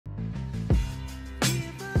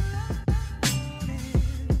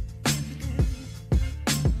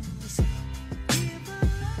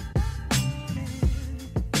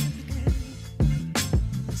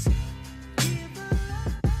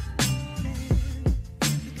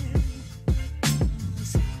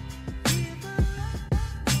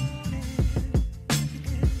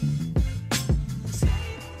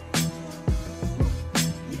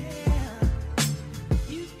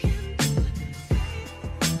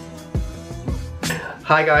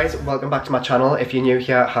Hi guys, welcome back to my channel. If you're new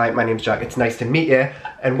here, hi, my name's Jack. It's nice to meet you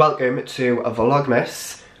and welcome to a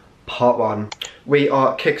Vlogmas part 1. We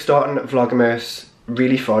are kickstarting Vlogmas,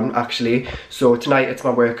 really fun actually. So tonight it's my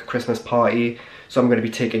work Christmas party, so I'm going to be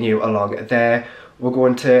taking you along there. We're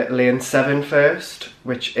going to lane 7 first,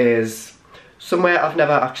 which is somewhere I've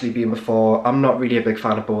never actually been before. I'm not really a big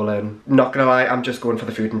fan of bowling. Not gonna lie, I'm just going for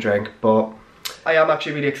the food and drink, but I am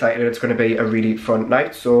actually really excited. It's going to be a really fun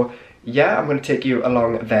night, so yeah, I'm going to take you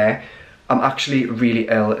along there. I'm actually really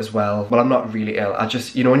ill as well. Well, I'm not really ill. I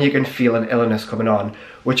just, you know when you can feel an illness coming on,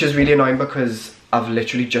 which is really annoying because I've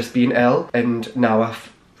literally just been ill and now I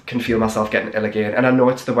can feel myself getting ill again. And I know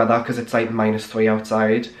it's the weather because it's like -3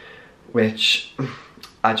 outside, which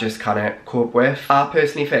I just can't cope with. I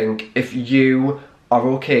personally think if you are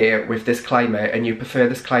okay with this climate and you prefer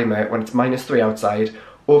this climate when it's -3 outside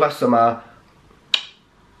over summer,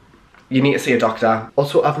 you need to see a doctor.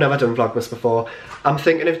 Also, I've never done Vlogmas before. I'm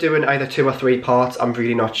thinking of doing either 2 or 3 parts. I'm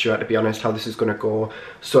really not sure, to be honest, how this is gonna go.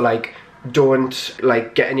 So like, don't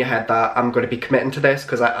like get in your head that I'm gonna be committing to this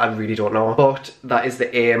because I really don't know. But that is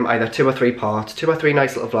the aim, either 2 or 3 parts, 2 or 3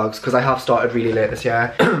 nice little vlogs, because I have started really late this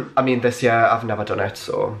year. I mean, this year I've never done it,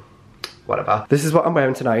 so whatever. This is what I'm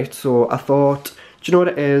wearing tonight, so I thought, do you know what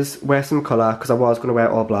it is? Wear some colour, because I was gonna wear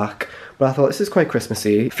all black. But I thought this is quite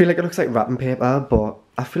Christmassy. I feel like it looks like wrapping paper, but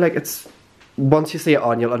I feel like it's, once you see it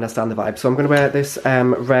on, you'll understand the vibe. So I'm going to wear this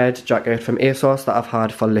red jacket from ASOS that I've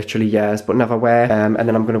had for literally years but never wear. And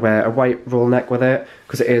then I'm going to wear a white roll neck with it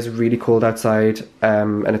because it is really cold outside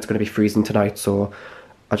and it's going to be freezing tonight. So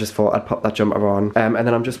I just thought I'd pop that jumper on. And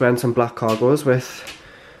then I'm just wearing some black cargos with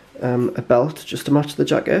a belt just to match the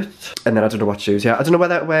jacket. And then I don't know what shoes. Yeah, I don't know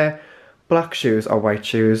whether to wear black shoes or white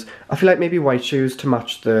shoes. I feel like maybe white shoes to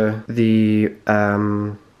match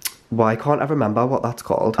why can't I remember what that's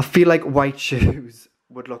called? I feel like white shoes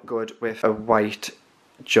would look good with a white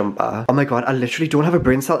jumper. Oh my god, I literally don't have a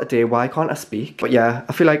brain cell today. Why can't I speak? But yeah,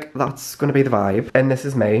 I feel like that's gonna be the vibe. And this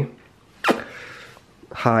is me.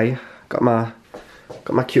 Hi, got my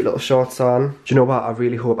cute little shorts on. Do you know what? I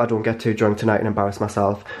really hope I don't get too drunk tonight and embarrass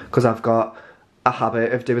myself, because I've got a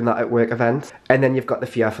habit of doing that at work events. And then you've got the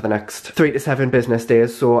fear for the next 3 to 7 business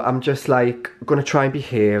days. So I'm just like gonna try and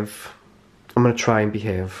behave. I'm gonna try and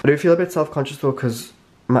behave. I do feel a bit self-conscious though because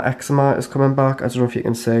my eczema is coming back. I don't know if you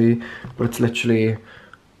can see, but it's literally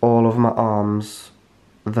all over my arms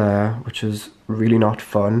there, which is really not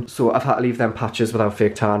fun. So I've had to leave them patches without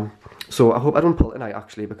fake tan. So I hope I don't pull tonight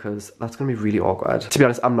actually, because that's gonna be really awkward. To be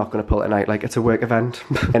honest, I'm not gonna pull tonight. Like, it's a work event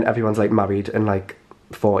and everyone's like married and like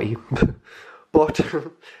 40. But,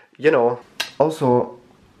 you know. Also,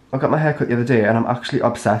 I got my hair cut the other day and I'm actually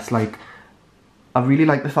obsessed. Like, I really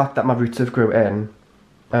like the fact that my roots have grew in.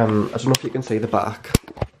 I don't know if you can see the back,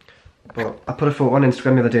 but I put a photo on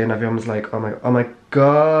Instagram the other day and everyone was like, oh my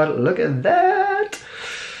god, look at that.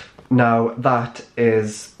 Now that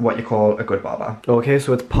is what you call a good barber. Okay,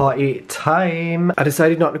 so it's party time. I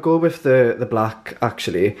decided not to go with the black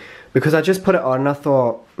actually, because I just put it on and I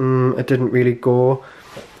thought, it didn't really go.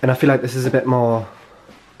 And I feel like this is a bit more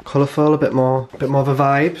colourful, a bit more of a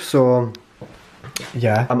vibe, so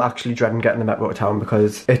yeah, I'm actually dreading getting the metro to town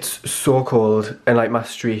because it's so cold and like my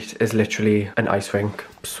street is literally an ice rink.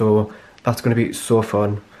 So that's going to be so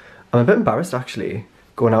fun. I'm a bit embarrassed actually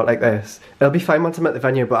going out like this. It'll be fine once I'm at the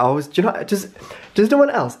venue, but I always, do you know, does no one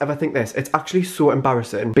else ever think this? It's actually so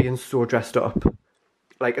embarrassing being so dressed up.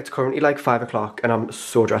 Like, it's currently like 5 o'clock and I'm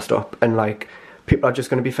so dressed up and like people are just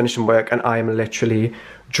going to be finishing work and I am literally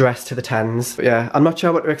dressed to the tens. But yeah, I'm not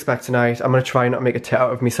sure what to expect tonight. I'm going to try not to make a tit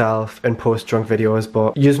out of myself and post drunk videos,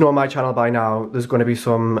 but you know my channel by now, there's going to be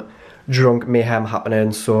some drunk mayhem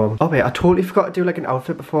happening. So, oh wait, I totally forgot to do like an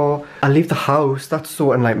outfit before I leave the house. That's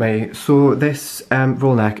so unlike me. So this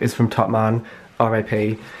roll neck is from Topman,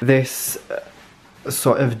 RIP. This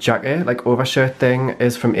sort of jacket, like overshirt thing,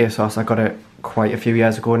 is from ASOS. I got it quite a few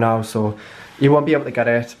years ago now, so you won't be able to get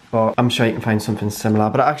it, but I'm sure you can find something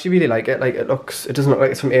similar. But I actually really like it. Like, it doesn't look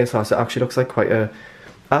like it's from ASOS. It actually looks like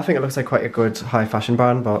I think it looks like quite a good high fashion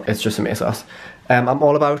brand, but it's just from ASOS. I'm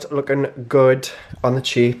all about looking good on the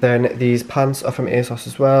cheap. Then these pants are from ASOS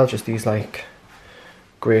as well. Just these like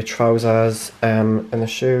grey trousers, and the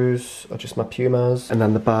shoes are just my Pumas. And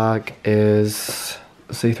then the bag is,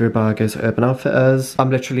 see-through bag is Urban Outfitters.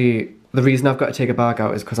 I'm literally, the reason I've got to take a bag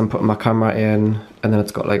out is because I'm putting my camera in, and then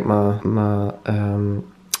it's got like my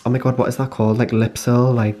oh my god, what is that called? Like lip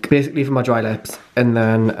seal, like basically for my dry lips. And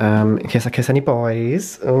then in case I kiss any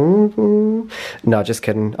boys. Ooh. No, just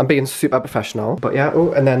kidding. I'm being super professional. But yeah,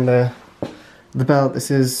 oh, and then the belt, this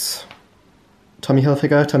is Tommy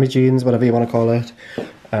Hilfiger, Tommy Jeans, whatever you want to call it.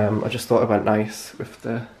 I just thought it went nice with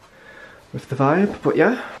the with the vibe. But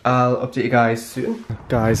yeah, I'll update you guys soon.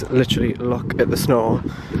 Guys, literally look at the snow.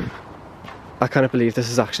 I can't believe this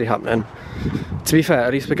is actually happening. To be fair,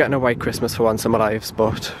 at least we're getting a white Christmas for once in our lives,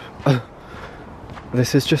 but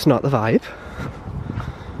this is just not the vibe.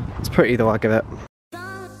 It's pretty though, I'll give it.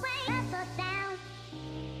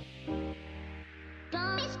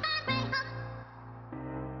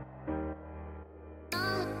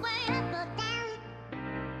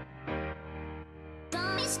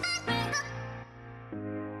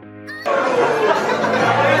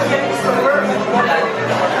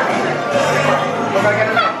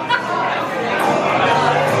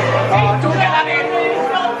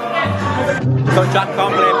 So Jack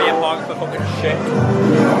can't blame me apart for fucking shit.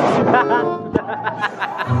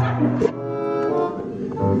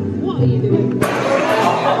 What are you doing?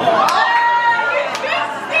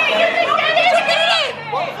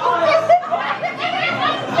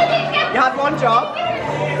 You had one job.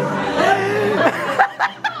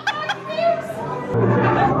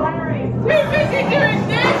 Too busy doing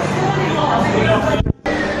this!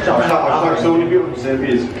 I've talked so many people to say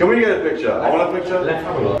these. Can we get a picture? I want a picture. Let's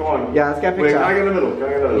have a look. Come on. Yeah, let's get a picture. Wait, can I get in the middle? Can I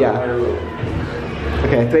get in the middle? Yeah.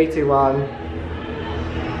 Okay, 3, 2, 1.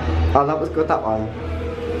 Oh, that was good, that one.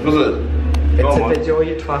 Was it? It's a video,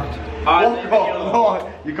 you twat. Oh, God,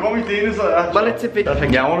 no. You call me Dina's like that. Well, it's a video.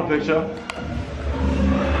 Yeah, I want a picture.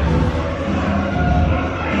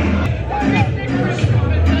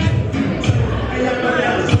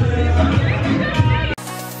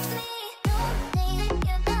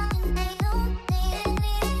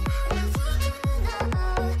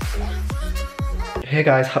 Hey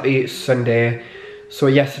guys, happy Sunday. So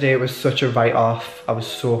yesterday it was such a write-off. I was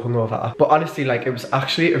so hungover. But honestly, like, it was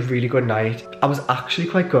actually a really good night. I was actually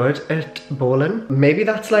quite good at bowling. Maybe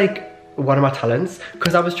that's like one of my talents,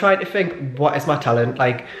 because I was trying to think, what is my talent?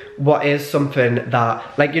 Like, what is something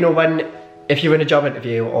that, like, you know, when, if you're in a job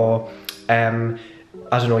interview or, I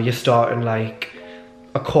don't know, you're starting like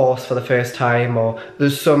a course for the first time, or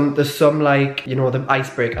there's some like, you know, the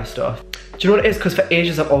icebreaker stuff. Do you know what it is? Because for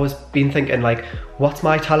ages I've always been thinking, like, what's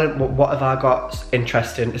my talent? What have I got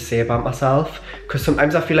interesting to say about myself? Because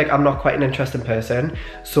sometimes I feel like I'm not quite an interesting person.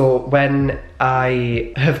 So when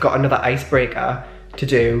I have got another icebreaker to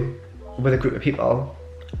do with a group of people,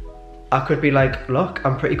 I could be like, look,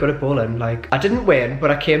 I'm pretty good at bowling. Like, I didn't win, but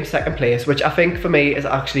I came second place, which I think for me is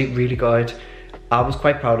actually really good. I was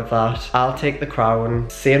quite proud of that. I'll take the crown,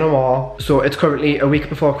 say no more. So it's currently a week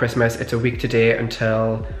before Christmas. It's a week today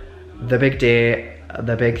until the big day,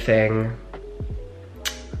 the big thing,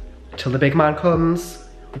 till the big man comes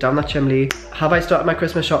down that chimney. Have I started my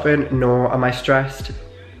Christmas shopping? No. Am I stressed?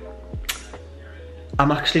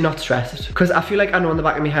 I'm actually not stressed, because I feel like I know in the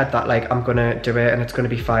back of my head that, like, I'm gonna do it and it's gonna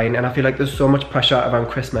be fine. And I feel like there's so much pressure around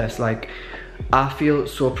Christmas. Like, I feel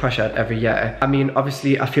so pressured every year. I mean,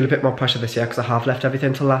 obviously I feel a bit more pressure this year because I have left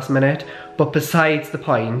everything till last minute. But besides the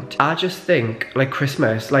point, I just think, like,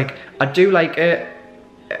 Christmas, like, I do like it.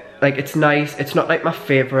 Like, it's nice. It's not like my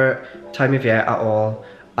favourite time of year at all.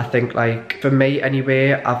 I think, like, for me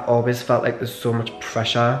anyway, I've always felt like there's so much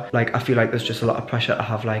pressure. Like, I feel like there's just a lot of pressure to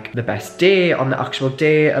have, like, the best day on the actual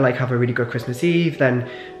day, and, like, have a really good Christmas Eve. Then,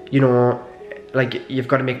 you know, like, you've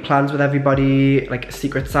got to make plans with everybody, like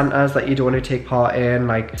secret Santas that you don't want to take part in,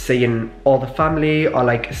 like seeing all the family, or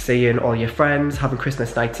like seeing all your friends, having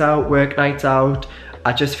Christmas nights out, work nights out.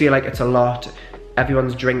 I just feel like it's a lot.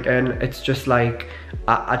 Everyone's drinking. It's just like,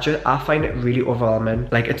 I find it really overwhelming.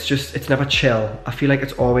 Like, it's never chill. I feel like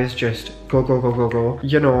it's always just go, go, go, go, go.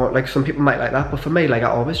 You know, like, some people might like that, but for me, like, I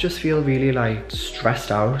always just feel really, like,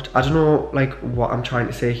 stressed out. I don't know, like, what I'm trying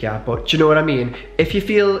to say here, but do you know what I mean? If you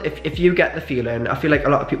feel, if you get the feeling, I feel like a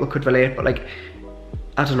lot of people could relate, but, like,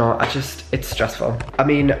 I don't know, it's stressful. I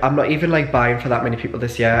mean, I'm not even, like, buying for that many people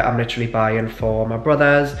this year. I'm literally buying for my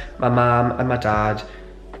brothers, my mum, and my dad,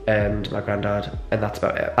 and my granddad, and that's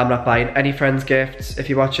about it. I'm not buying any friends gifts. If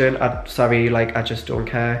you're watching, I'm sorry, like, I just don't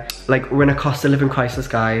care. Like, we're in a cost of living crisis,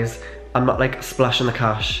 guys. I'm not, like, splashing the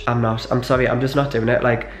cash. I'm sorry, I'm just not doing it.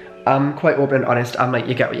 Like, I'm quite open and honest. I'm like,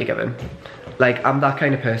 you get what you're given. Like, I'm that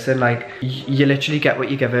kind of person. Like, you literally get what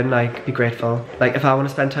you're given. Like, be grateful. Like, if I want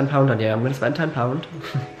to spend £10 on you, I'm gonna spend £10.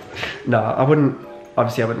 No, I wouldn't.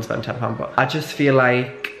 Obviously I wouldn't spend £10, but I just feel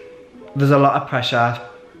like there's a lot of pressure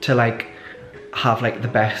to, like, have, like, the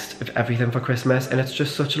best of everything for Christmas, and it's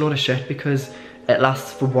just such a load of shit because it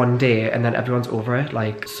lasts for one day and then everyone's over it.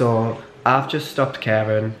 Like, so I've just stopped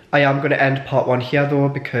caring. I am going to end part 1 here though,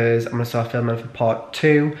 because I'm going to start filming for part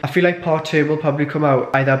 2. I feel like part 2 will probably come out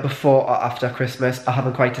either before or after Christmas. I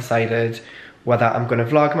haven't quite decided whether I'm going to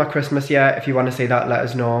vlog my Christmas yet. If you want to see that, let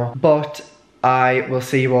us know. But I will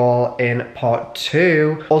see you all in part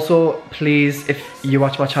 2. Also, please, if you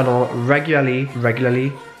watch my channel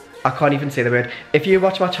regularly, I can't even say the word. If you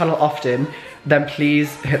watch my channel often, then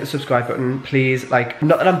please hit the subscribe button. Please, like,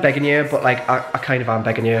 not that I'm begging you, but like, I kind of am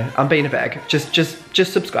begging you. I'm being a beg. Just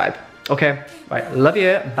subscribe, okay? Right, love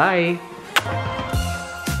you, bye.